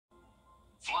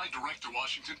Fly direct to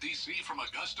Washington, D.C. from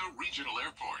Augusta Regional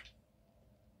Airport.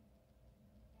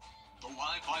 The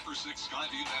Live 5 for 6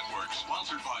 Skyview Network,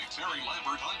 sponsored by Terry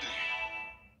Lambert Hyundai.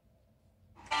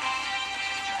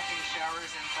 Tracking showers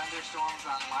and thunderstorms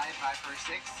on Live 5 for 6.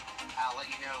 I'll let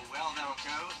you know well they'll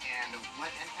go and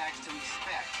what impacts to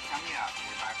expect coming up in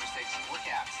your 5 for 6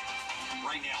 forecast.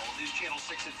 Right now, on News Channel 6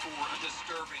 at 4, a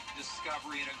disturbing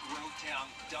discovery in a Grovetown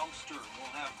dumpster.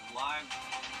 We'll have live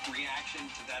reaction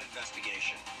to that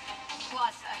investigation.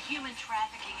 Plus, a human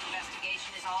trafficking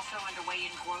investigation is also underway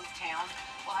in Grovetown.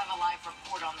 We'll have a live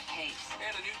report on the case.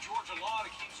 And a new Georgia law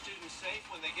to keep students safe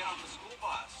when they get on the school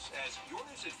bus. As Your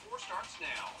News at 4 starts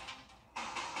now.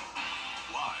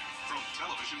 Live from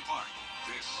Television Park,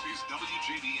 this is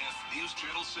WJBF News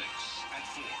Channel 6 at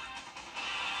 4.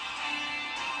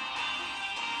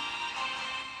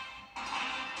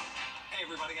 Hey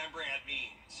everybody, I'm Brad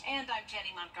Means. And I'm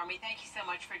Jenny Montgomery. Thank you so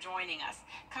much for joining us.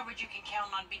 Coverage you can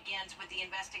count on begins with the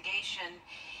investigation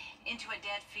into a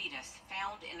dead fetus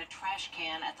found in a trash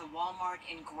can at the Walmart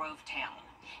in Grovetown.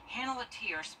 Hannah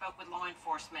Latier spoke with law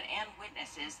enforcement and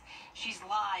witnesses. She's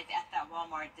live at that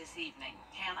Walmart this evening.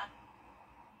 Hannah?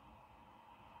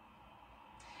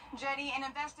 Jenny, an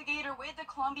investigator with the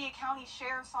Columbia County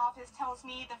Sheriff's Office tells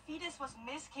me the fetus was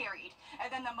miscarried,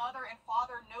 and then the mother and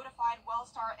father notified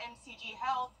Wellstar MCG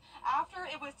Health after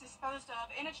it was disposed of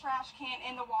in a trash can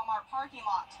in the Walmart parking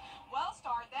lot.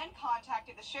 Wellstar then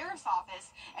contacted the Sheriff's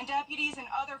Office, and deputies and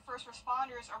other first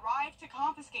responders arrived to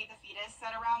confiscate the fetus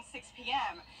at around 6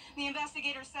 p.m. The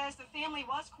investigator says the family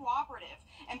was cooperative,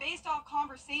 and based off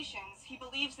conversations, he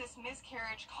believes this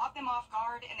miscarriage caught them off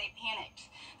guard and they panicked.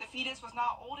 The fetus was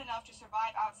not old enough to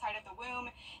survive outside of the womb.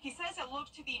 He says it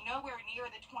looked to be nowhere near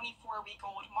the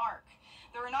 24-week-old mark.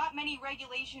 There are not many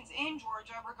regulations in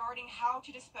Georgia regarding how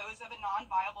to dispose of a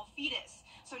non-viable fetus.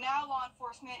 So now law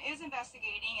enforcement is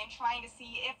investigating and trying to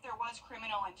see if there was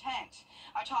criminal intent.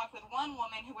 I talked with one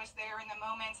woman who was there in the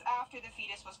moments after the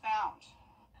fetus was found.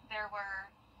 There were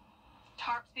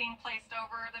tarps being placed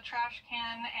over the trash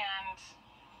can, and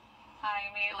I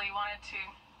immediately wanted to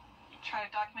try to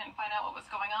document and find out what was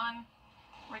going on.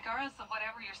 Regardless of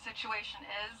whatever your situation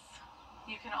is,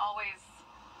 you can always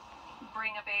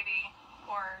bring a baby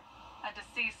or a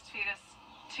deceased fetus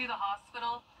to the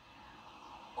hospital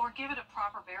or give it a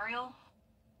proper burial.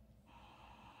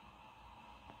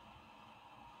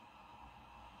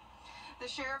 The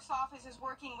Sheriff's Office is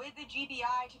working with the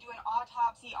GBI to do an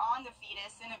autopsy on the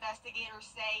fetus, and investigators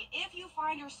say if you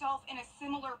find yourself in a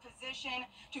similar position,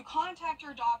 to contact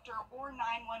your doctor or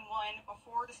 911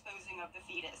 before disposing of the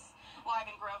fetus. Live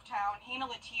in Grovetown, Hannah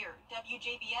Latier,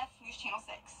 WJBF News Channel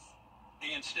 6.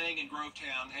 And staying in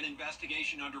Grovetown, an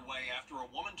investigation underway after a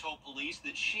woman told police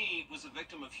that she was a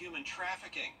victim of human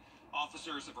trafficking.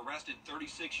 Officers have arrested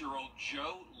 36-year-old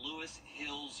Joe Lewis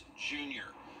Hills Jr.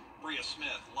 Bria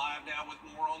Smith, live now with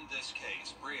more on this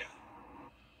case. Bria.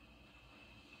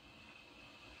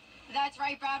 That's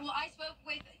right, Brad. Well, I spoke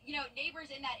with, neighbors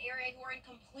in that area who are in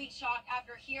complete shock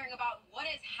after hearing about what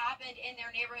has happened in their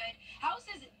neighborhood.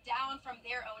 Houses down from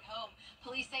their own home.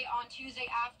 Police say on Tuesday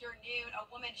afternoon, a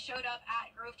woman showed up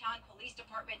at Grovetown Police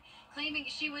Department claiming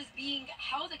she was being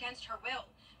held against her will.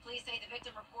 Police say the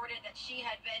victim reported that she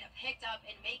had been picked up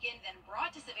in Macon, then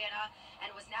brought to Savannah,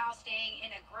 and was now staying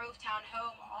in a Grovetown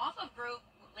home off of Grove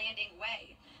Landing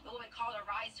Way. The woman called a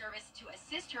ride service to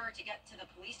assist her to get to the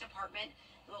police department.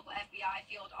 The local FBI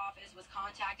field office was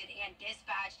contacted and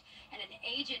dispatched, and an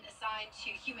agent assigned to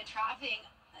human trafficking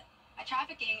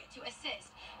to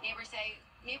assist. Neighbors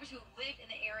who lived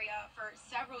in the area for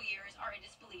several years are in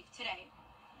disbelief today.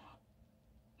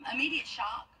 Immediate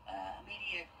shock,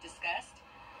 immediate disgust.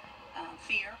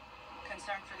 Fear,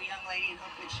 concern for the young lady and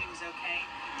hope that she was okay.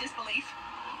 Disbelief.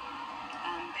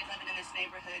 Been living in this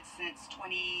neighborhood since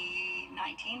 2019,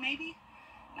 maybe.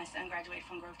 My son graduated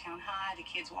from Grovetown High. The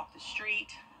kids walk the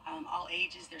street, all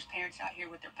ages. There's parents out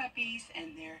here with their puppies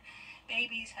and their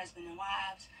babies, husband and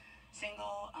wives,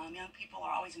 single. Young people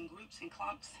are always in groups and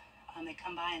clumps. They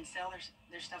come by and sell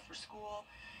their stuff for school.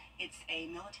 It's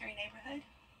a military neighborhood,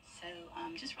 so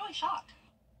I'm just really shocked.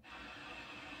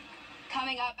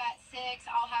 Coming up at 6,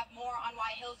 I'll have more on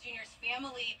why Hills Jr.'s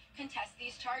family contests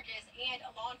these charges, and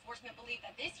law enforcement believe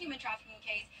that this human trafficking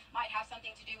case might have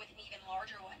something to do with an even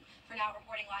larger one. For now,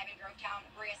 reporting live in Grovetown,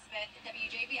 Bria Smith,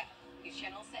 WJBF News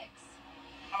Channel 6.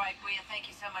 All right, Bria,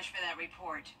 thank you so much for that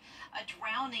report. A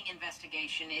drowning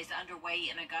investigation is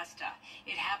underway in Augusta.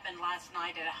 It happened last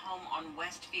night at a home on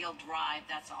Westfield Drive,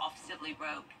 that's off Sibley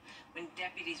Road. When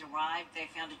deputies arrived, they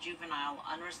found a juvenile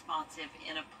unresponsive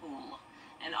in a pool.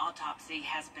 An autopsy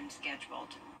has been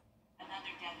scheduled. Another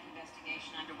death investigation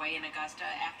Investigation underway in Augusta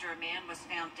after a man was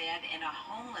found dead in a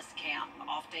homeless camp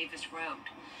off Davis Road.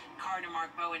 Coroner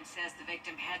Mark Bowen says the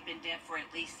victim had been dead for at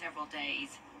least several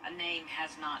days. A name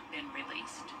has not been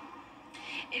released.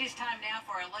 It is time now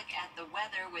for a look at the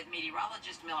weather with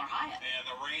meteorologist Miller Hyatt. And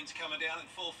the rain's coming down in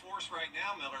full force right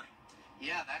now, Miller.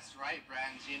 Yeah, that's right,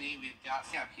 Brad and Jenny. We've got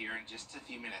up here in just a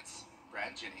few minutes.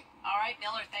 Brad and Jenny. All right,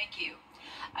 Miller, thank you.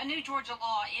 A new Georgia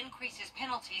law increases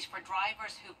penalties for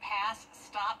drivers who pass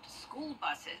stopped school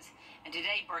buses. And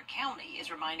today, Burke County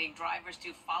is reminding drivers to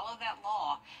follow that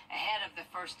law ahead of the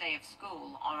first day of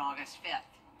school on August 5th.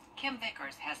 Kim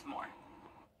Vickers has more.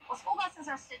 Well, school buses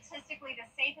are statistically the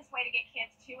safest way to get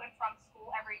kids to and from school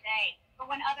every day. But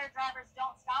when other drivers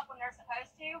don't stop when they're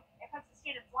supposed to, it puts the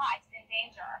students' lives in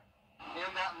danger.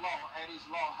 In that law, Addie's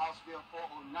Law, House Bill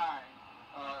 409,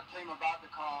 came about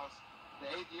because the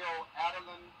 8-year-old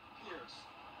Adeline Pierce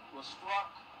was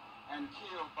struck and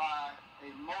killed by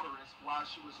a motorist while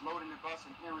she was loading the bus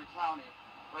in Henry County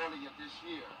earlier this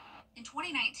year. In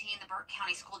 2019, the Burke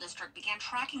County School District began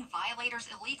tracking violators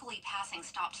illegally passing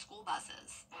stopped school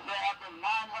buses. There have been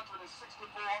 964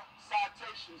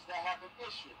 citations that have been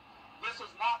issued. This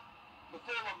is not the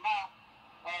full amount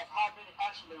of how many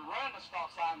actually ran the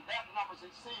stop sign. That number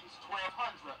exceeds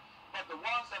 1,200. But the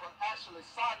ones that were actually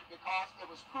cited because it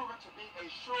was proven to be a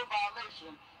sure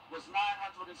violation was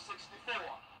 964.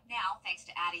 Now, thanks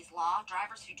to Addie's Law,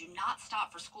 drivers who do not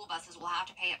stop for school buses will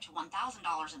have to pay up to $1,000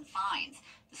 in fines.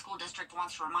 The school district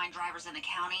wants to remind drivers in the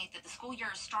county that the school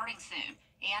year is starting soon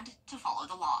and to follow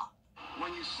the law.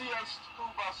 When you see a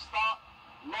school bus stop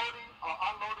loading or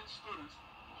unloading students,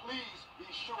 please be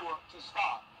sure to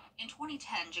stop. In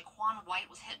 2010, Jaquan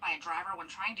White was hit by a driver when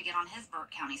trying to get on his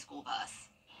Burke County school bus.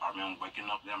 I remember waking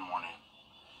up that morning,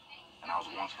 and I was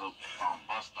going to the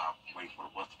bus stop, waiting for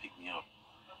the bus to pick me up.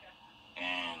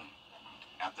 And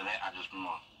after that, I just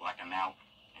remember blacking out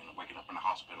and waking up in the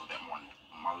hospital that morning.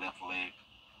 My left leg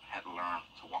had to learn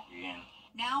to walk again.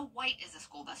 Now, White is a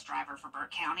school bus driver for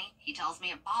Burke County. He tells me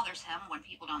it bothers him when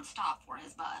people don't stop for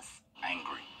his bus.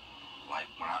 Angry. Like,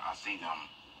 when I see them,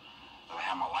 that I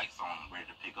have my lights on, ready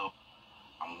to pick up,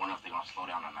 I'm wondering if they're going to slow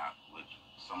down or not, which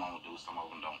some of them do, some of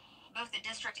them don't. Both the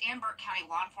district and Burke County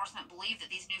law enforcement believe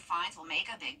that these new fines will make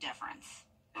a big difference.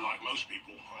 Like most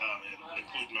people,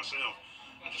 including myself,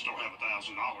 I just don't have $1,000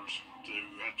 to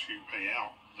have to pay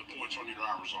out. The points on your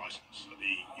driver's license,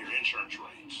 your insurance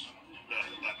rates,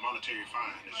 that monetary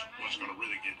fine is what's going to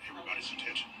really get everybody's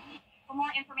attention. For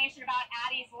more information about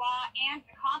Addie's Law and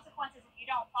the consequences if you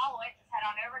don't follow it, just head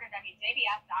on over to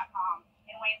WJBF.com.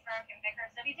 In Waynesburg and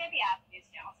Vickers, WJBF News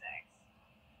Channel 6.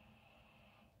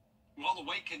 Well, the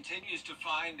wait continues to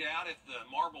find out if the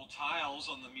marble tiles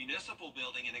on the municipal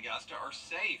building in Augusta are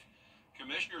safe.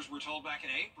 Commissioners were told back in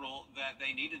April that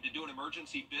they needed to do an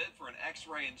emergency bid for an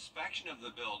X-ray inspection of the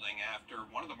building after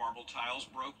one of the marble tiles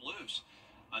broke loose.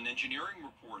 An engineering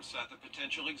report said the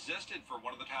potential existed for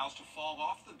one of the tiles to fall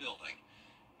off the building.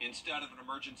 Instead of an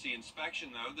emergency inspection,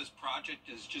 though, this project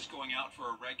is just going out for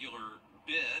a regular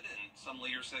bid, and some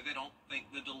leaders say they don't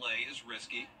think the delay is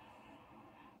risky.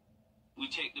 We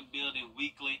check the building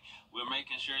weekly. We're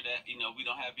making sure that, we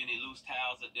don't have any loose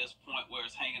tiles at this point where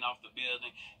it's hanging off the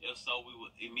building. If so, we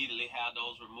will immediately have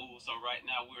those removed. So right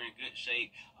now we're in good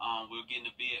shape. We're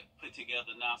getting the bid put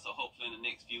together now. So hopefully in the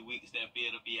next few weeks that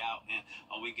bid will be out and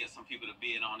we get some people to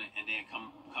bid on it and then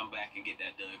come back and get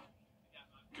that done.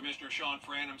 Commissioner Sean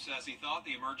Franham says he thought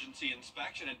the emergency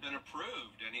inspection had been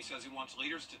approved, and he says he wants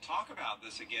leaders to talk about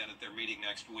this again at their meeting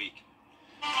next week.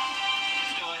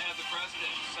 Still ahead, the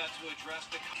president is set to address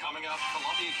the coming up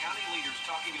Columbia County leaders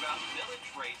talking about millage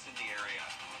rates in the area.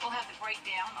 We'll have the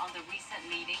breakdown on the recent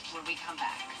meeting when we come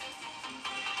back.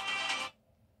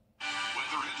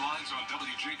 Weather headlines on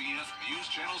WJBF News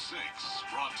Channel 6.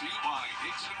 Brought to you by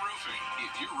Hickson Roofing.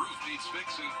 If your roof needs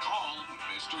fixing, call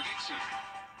Mr. Hickson.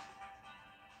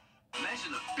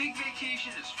 Imagine the big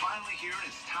vacation is finally here and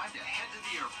it's time to head to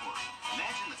the airport.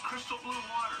 Imagine the crystal blue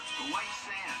water, the white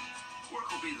sand. Work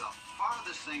will be the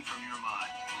farthest thing from your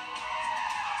mind.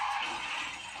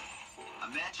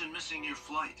 Imagine missing your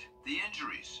flight, the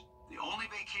injuries. The only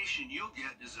vacation you'll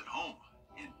get is at home,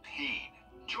 in pain.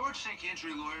 George Sink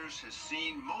Injury Lawyers has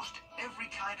seen most every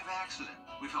kind of accident.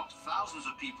 We've helped thousands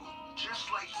of people,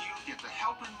 just like you, get the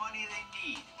help and money they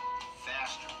need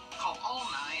faster. Call all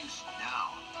nines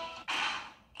now.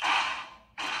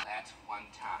 That's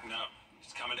one time. No,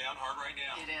 it's coming down hard right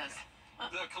now. It is.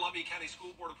 The Columbia County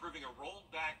School Board approving a rolled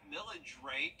back millage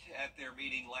rate at their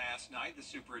meeting last night. The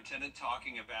superintendent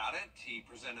talking about it. He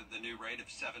presented the new rate of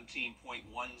 17.10,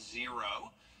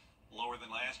 lower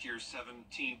than last year's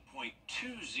 17.20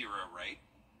 rate.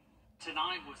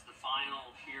 Tonight was the final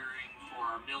hearing for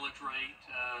our millage rate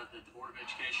that the Board of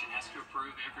Education has to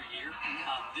approve every year.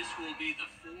 This will be the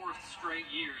 4th straight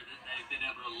year that they've been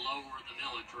able to lower the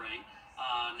millage rate.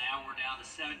 Now we're down to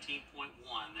 17.1.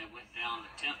 They went down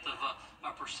a tenth of a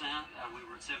percent. We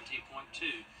were at 17.2,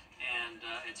 and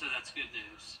so that's good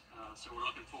news. So we're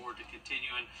looking forward to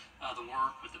continuing the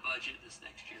work with the budget this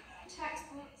next year.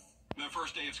 The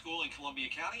first day of school in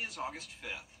Columbia County is August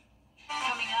 5th.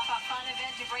 Coming up, a fun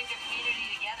event to bring the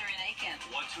community together in Aiken.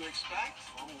 What to expect?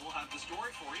 Well, we'll have the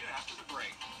story for you after the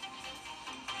break.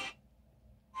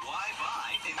 Why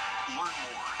buy? Learn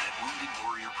more at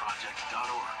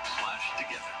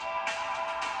woundedwarriorproject.org/together.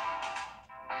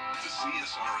 The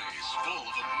CSRA is full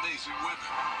of amazing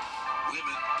women.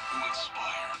 Women who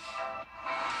inspire.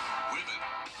 Women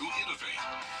who innovate.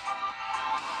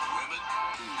 Women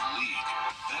who lead.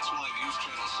 That's why News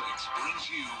Channel 6 brings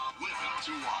you Women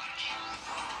to Watch.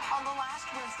 On the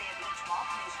last Wednesday of each month,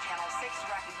 News Channel 6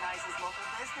 recognizes local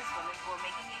businesswomen who are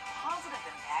making a positive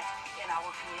impact in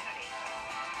our community.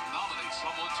 Nominate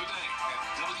someone today at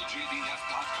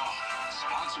WJBF.com.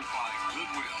 Sponsored by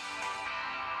Goodwill.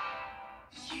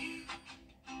 You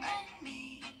and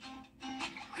me,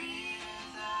 we're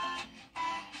the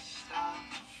best of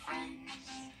friends,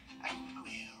 and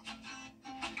we'll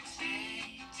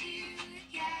stay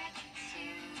together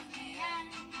till the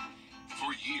end.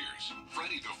 For years,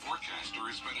 Freddie the Forecaster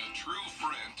has been a true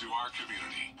friend to our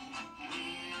community.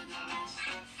 We're the best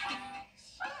of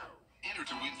friends. Enter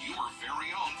to win your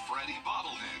very own Freddie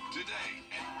bobblehead today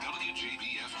at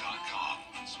WJBF.com.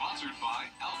 Sponsored by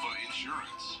Alpha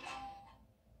Insurance.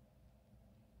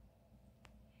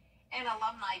 An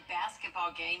alumni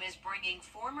basketball game is bringing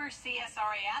former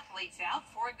CSRA athletes out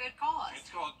for a good cause. It's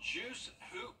called Juice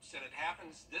Hoops, and it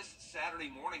happens this Saturday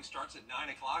morning. Starts at 9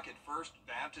 o'clock at First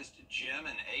Baptist Gym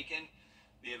in Aiken.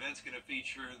 The event's going to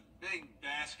feature big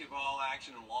basketball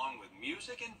action along with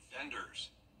music and vendors.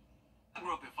 I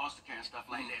grew up in foster care and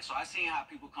stuff like that, so I seen how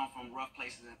people come from rough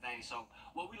places and things. So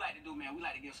what we like to do, man, we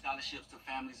like to give scholarships to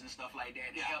families and stuff like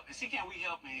that to help. And see, can we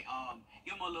help, man?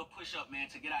 Give them a little push up, man,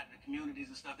 to get out of the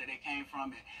communities and stuff that they came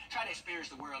from and try to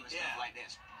experience the world and stuff like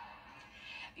that.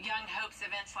 Young Hopes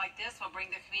events like this will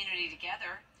bring the community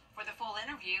together. For the full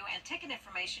interview and ticket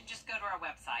information, just go to our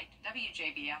website,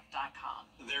 WJBF.com.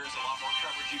 There's a lot more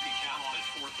coverage you can count on at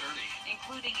 4:30.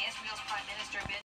 Including Israel's Prime Minister